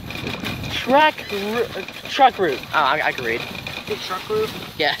 Truck route. Oh, I can read. Big truck route.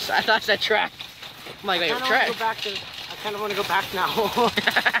 Yes, I thought it said track. I'm like, wait, I track. kind of want to go back now.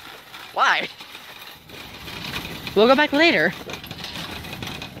 Why? We'll go back later.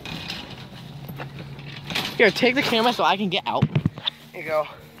 Here, take the camera so I can get out. Here you go.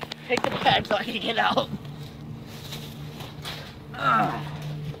 Take the bag so I can get out.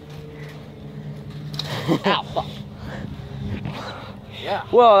 Ow, fuck. Yeah.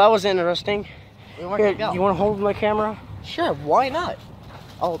 Well, that was interesting. We want Here, to go. you want to hold my camera? Sure, why not?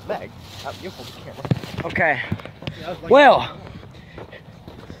 I'll hold the bag. You hold the camera. Okay. Well,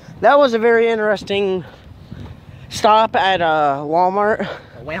 that was a very interesting stop at Walmart.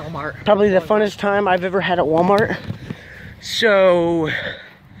 Walmart. Probably the funnest time I've ever had at Walmart. So,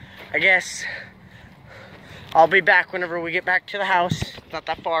 I guess I'll be back whenever we get back to the house. It's not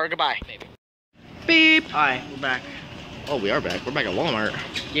that far. Goodbye. Beep. Hi, we're back. Oh, we are back. We're back at Walmart.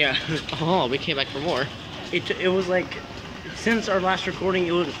 Yeah. Oh, we came back for more. It was like, since our last recording,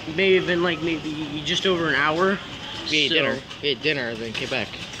 it would may have been like maybe just over an hour. We ate So, dinner. We ate dinner, then came back.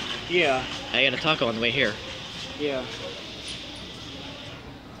 Yeah. I got a taco on the way here. Yeah.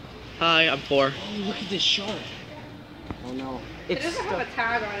 Hi, I'm 4. Oh, look at this shark. Oh no. It It's doesn't have stuck. a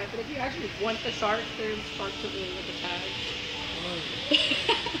tag on it, but if you actually want the shark, there's sharks with a tag.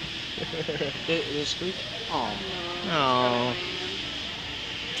 The squeak? Oh. Oh.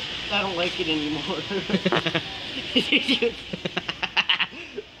 I don't like it anymore.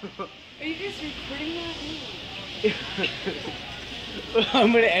 Are you just recording that?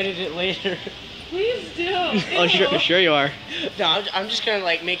 I'm gonna edit it later. Please do. Oh, sure you are. No, I'm just gonna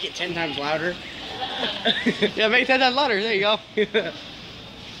like make it 10 times louder. Yeah, make that louder. There you go.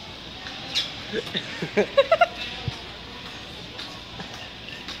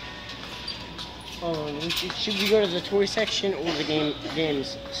 Oh, should we go to the toy section or the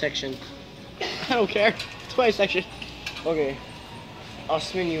games section? I don't care. Toy section. Okay. I'll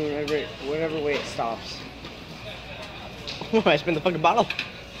spin you whatever way it stops. Oh, I spin the fucking bottle.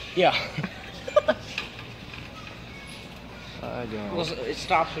 Yeah. I don't. Well, it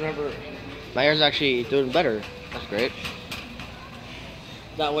stops whenever. My hair's actually doing better. That's great.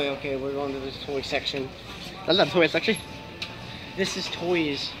 That way, okay, we're going to this toy section. That's not toy section. This is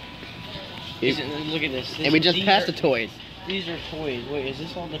toys. You- Look at this. And we just These passed are- the toys. These are toys. Wait, is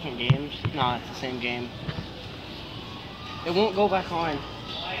this all different games? Nah, it's the same game. It won't go back on.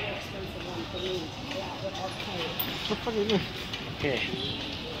 What the fuck are you doing? Okay.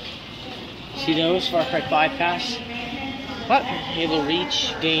 See those? Far Cry 5 pass? What? Halo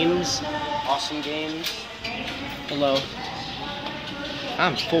Reach games. Awesome games. Hello.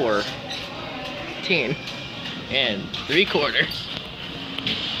 I'm 14 and 3/4.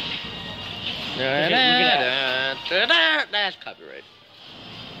 That's copyright.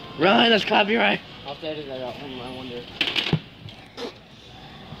 Run, that's copyright. I'll have to edit that out. I wonder.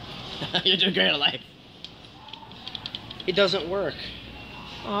 You're doing great at life. It doesn't work.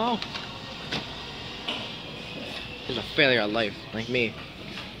 Oh. He's a failure at life, like me.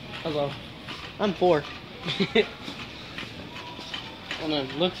 Hello. I'm 4. Hold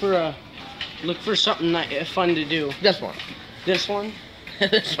on. Look for something fun to do. This one. This one?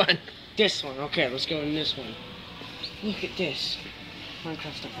 This one. This one. Okay, let's go in this one. Look at this.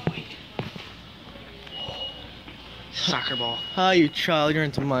 Minecraft stuff. Wait. Soccer ball. Hi, you child. You're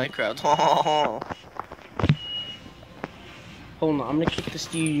into Minecraft. Hold on. I'm gonna kick this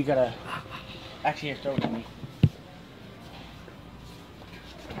to you. You gotta. Actually, here, throw it at me.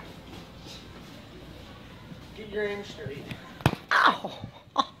 Get your aim straight. Ow!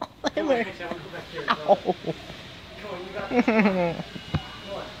 Come on, fix that one. Go back there. Come on, you got this.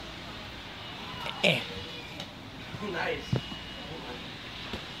 Come on. Eh. Nice.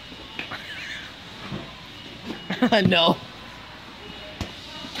 No.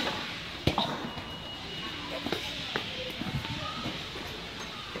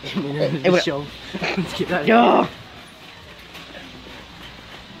 Let's get that. Yo.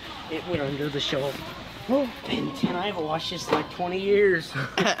 It went under the shelf. And I haven't watched this in like 20 years.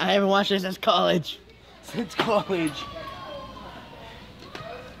 I haven't watched this since college. Since college.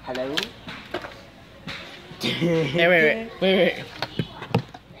 Hello? Hey, wait.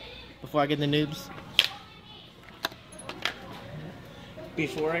 Before I get the noobs.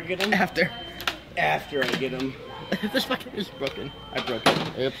 Before I get them? After. After I get them. This fucking is broken. I broke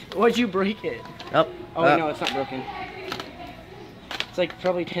it. Oops. Why'd you break it? Oh. Oh, wait, no, it's not broken. It's like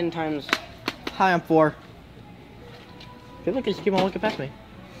probably 10 times. Hi, I'm 4. People just keep on looking past me.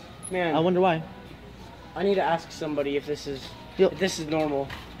 Man, I wonder why. I need to ask somebody if this is normal.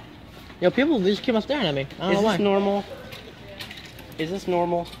 Yo, people just keep on staring at me. I don't know Is why. this normal? Is this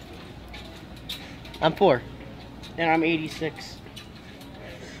normal? I'm 4. And I'm 86.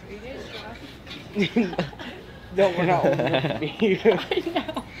 No, we're not old enough to be. I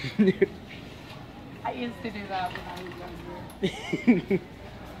know. I used to do that when I was younger.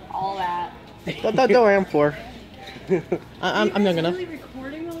 All that. Don't worry, I'm 4. I'm young enough. Really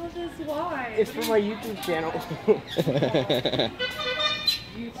recording all of this? Why? It's for my YouTube channel.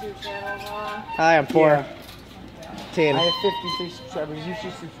 YouTube channel, huh? Hi, I'm 4. Yeah. 10. I have 53 subscribers. You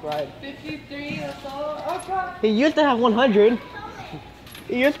should subscribe. 53, that's all. Oh god. He used to have 100.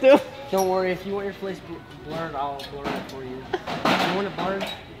 He used to. Don't worry, if you want your face blurred, I'll blur it for you. You want it blurred?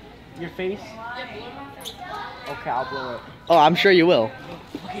 Your face? Okay, I'll blur it. Oh, I'm sure you will.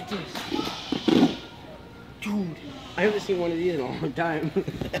 Look at this. Dude, I haven't seen one of these in a long time.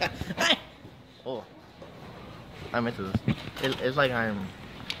 Oh. I'm into this. It's like I'm...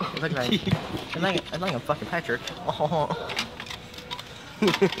 It's like I'm fucking Patrick. Oh.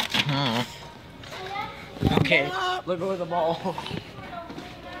 Okay, look over the ball.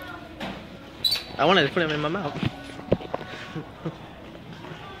 I wanted to put him in my mouth.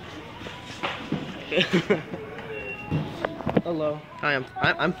 Hello. Hi,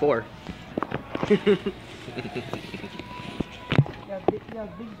 I'm 4.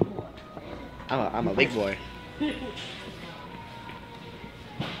 I'm a big boy.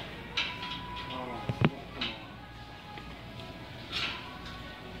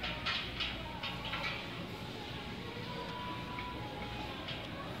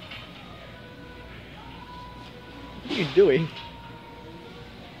 What are you doing?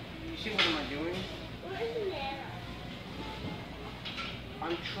 See, what am I doing?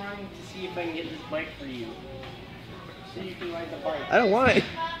 I'm trying to see if I can get this bike for you. So you can ride the bike. I don't want it.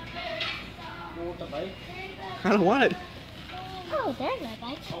 You want the bike? I don't want it. Oh, there's my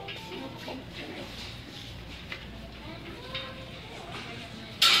bike.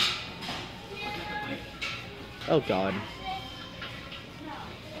 Oh God.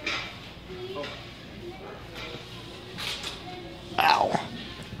 Ow.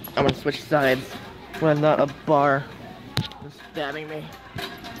 I'm gonna switch sides when not a bar is stabbing me.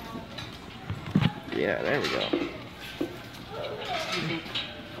 Yeah, there we go.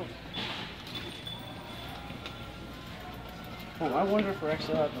 Oh, I wonder if we're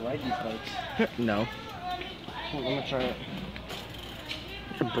actually allowed to ride these bikes. No. Hold on, I'm gonna try it.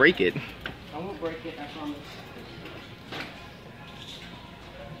 You should break it. I won't break it, I promise.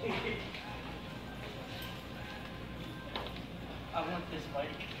 I want this bike.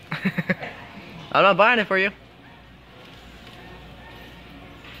 I'm not buying it for you.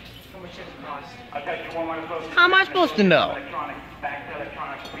 How much does it cost? How am I supposed to know?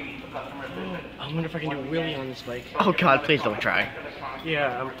 I wonder if I can do a wheelie on this bike. Oh God, please don't try.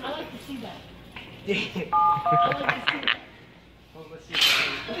 Yeah, I like to see that. Well, let's see if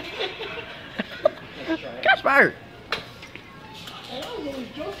I can. Got fired. I know, but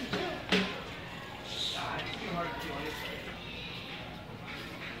it's joking too. It's too hard to do on this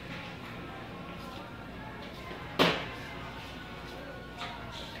bike.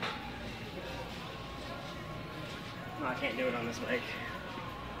 can't do it on this bike.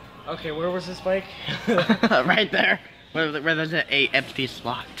 Okay, where was this bike? Right there. Where there's a empty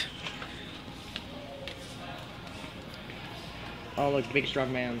spot. Oh look, big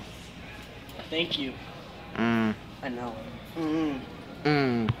strong man. Thank you. Mm. I know.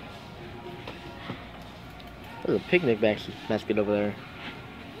 There's a picnic basket over there.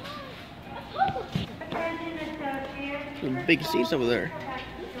 Some big seats over there.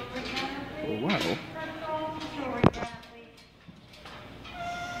 Oh, wow.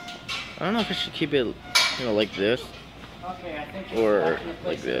 I don't know if I should keep it, you know, like this. Okay, I think Or it's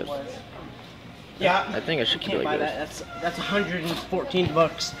like this. Yeah, I think I should keep it can't buy like this. that. That's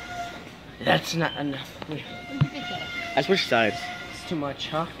 $114. That's not enough. I switched sides. It's too much,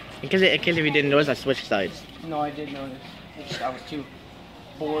 huh? In case if you didn't notice, I switched sides. No, I did notice. It's just, I was too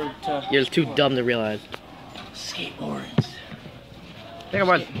bored to. You're too dumb to realize. Skateboards. Think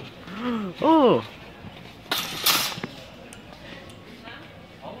about. Oh.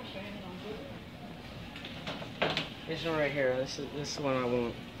 This one right here. This is one I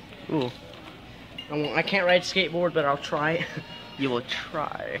want. Ooh. I can't ride skateboard, but I'll try. You will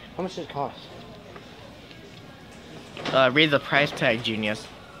try. How much does it cost? Read the price tag, genius.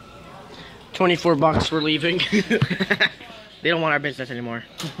 $24. We're leaving. They don't want our business anymore.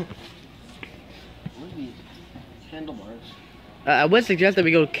 What are these handlebars? I would suggest that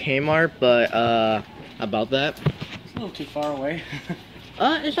we go to Kmart, but about that. It's a little too far away.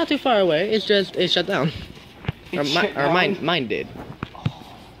 It's not too far away. It's just it's shut down. It's shut down? Mine did.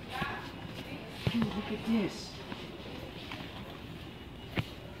 Dude, look at this.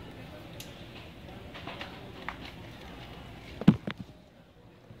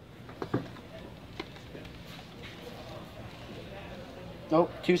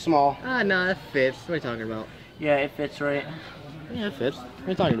 Nope, too small. Ah, no, that fits. What are you talking about? Yeah, it fits right. Yeah, it fits. What are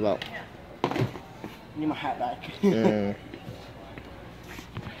you talking about? I need my hat back. Mm.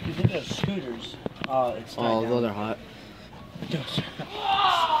 Dude, look at those scooters. Oh, it's tied Oh, down. those are hot.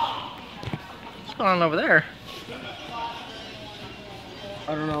 What's going on over there?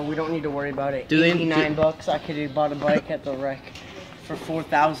 I don't know. We don't need to worry about it. Do they- 89 bucks. I could have bought a bike at the wreck for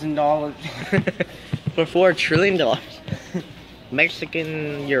 $4,000. For $4 trillion.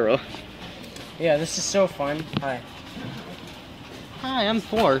 Mexican euro. Yeah, this is so fun. Hi. Hi, I'm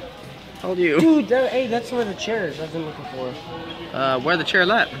 4. How old are you? Dude, hey, that's where the chair is I've been looking for. Where the chair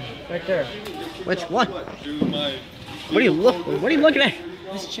at? Right there. Which one? What are you looking at?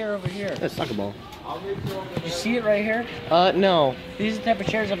 This chair over here. That's a soccer ball. You see it right here? No. These are the type of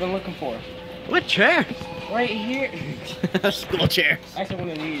chairs I've been looking for. What chair? Right here. School chair. Actually, one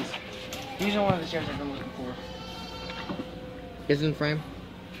of these. These are one of the chairs I've been looking for. Isn't frame?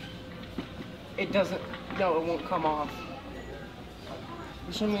 It doesn't. No, it won't come off.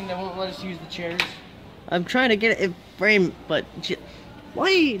 This one mean they won't let us use the chairs. I'm trying to get it in frame, but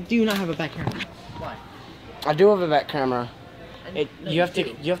why do you not have a back camera? Why? I do have a back camera. You have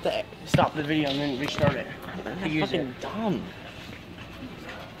to stop the video and then restart it. That's use fucking it. dumb.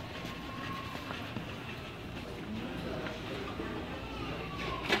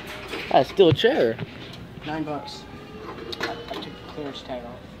 That's still a chair. $9. I took the clearance tag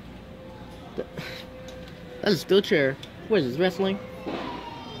off. That's a still chair. What is this, wrestling?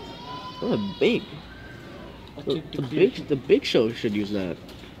 Those are big. I The, took the the big show should use that.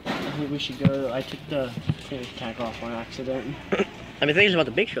 I think we should go. I took the clearance tag off on accident. I mean, the thing is about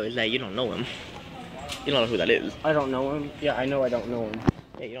the big show is that you don't know him. You don't know who that is. I don't know him. Yeah, I know I don't know him.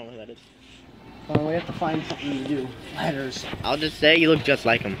 Yeah, you don't know who that is. We have to find something to do. Letters. I'll just say you look just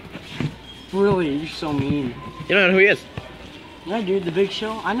like him. Really, you're so mean. You don't know who he is. Yeah, dude, the Big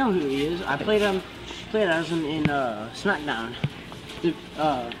Show. I know who he is. I played as him in SmackDown. The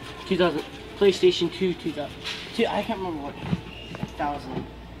 2000 PlayStation 2 2000. I can't remember what 2000.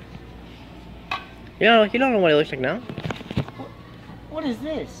 You know what he looks like now? What is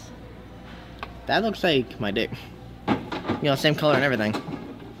this? That looks like my dick. You know, same color and everything.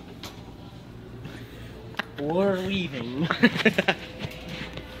 We're leaving.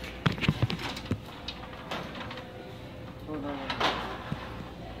 Hold on.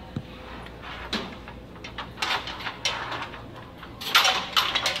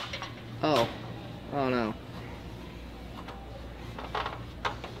 Oh. Oh no.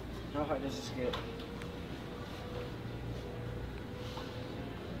 How hard does this get?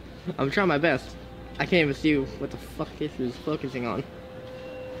 I'm trying my best. I can't even see what the fuck this is focusing on.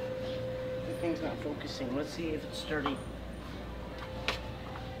 The thing's not focusing. Let's see if it's sturdy.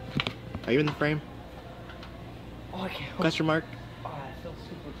 Are you in the frame? Oh, I can't. Question mark? Oh, I feel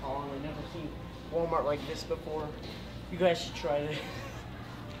super tall. I've never seen Walmart like this before. You guys should try it.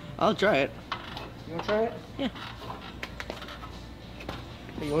 I'll try it. You wanna try it? Yeah.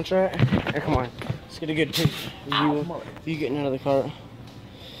 You want to try it? Here, come on. Let's get a good view. You getting out of the cart.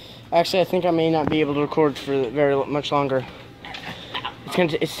 Actually, I think I may not be able to record for very much longer.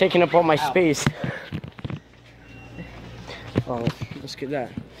 It's taking up all my space. Oh, let's get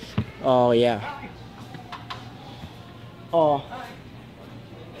that. Oh yeah. Oh.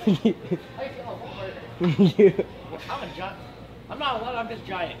 I'm not alone, I'm just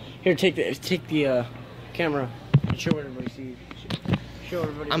giant. Here, take the camera and show everybody. Show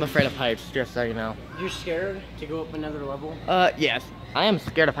everybody. I'm afraid of heights, just so you know. You're scared to go up another level? Yes. I am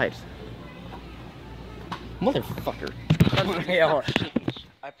scared of heights. Motherfucker.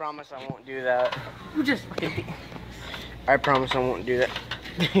 I promise I won't do that. You just fucking... I promise I won't do that.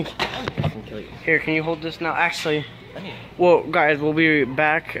 I'll fucking kill you. Here, can you hold this now? Actually, well, guys, we'll be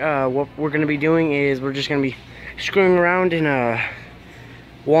back. What we're gonna be doing is we're just gonna be screwing around in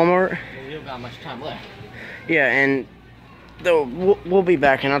Walmart. We don't got much time left. Yeah, and though we'll be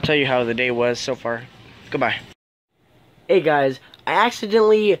back, and I'll tell you how the day was so far. Goodbye. Hey guys, I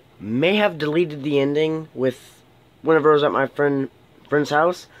accidentally may have deleted the ending with whenever I was at my friend's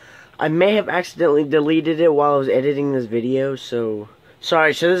house. I may have accidentally deleted it while I was editing this video, so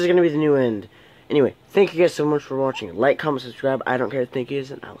sorry. So this is gonna be the new end. Anyway, thank you guys so much for watching. Like, comment, subscribe. I don't care. Thank you guys,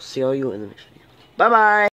 and I'll see all you in the next video. Bye bye.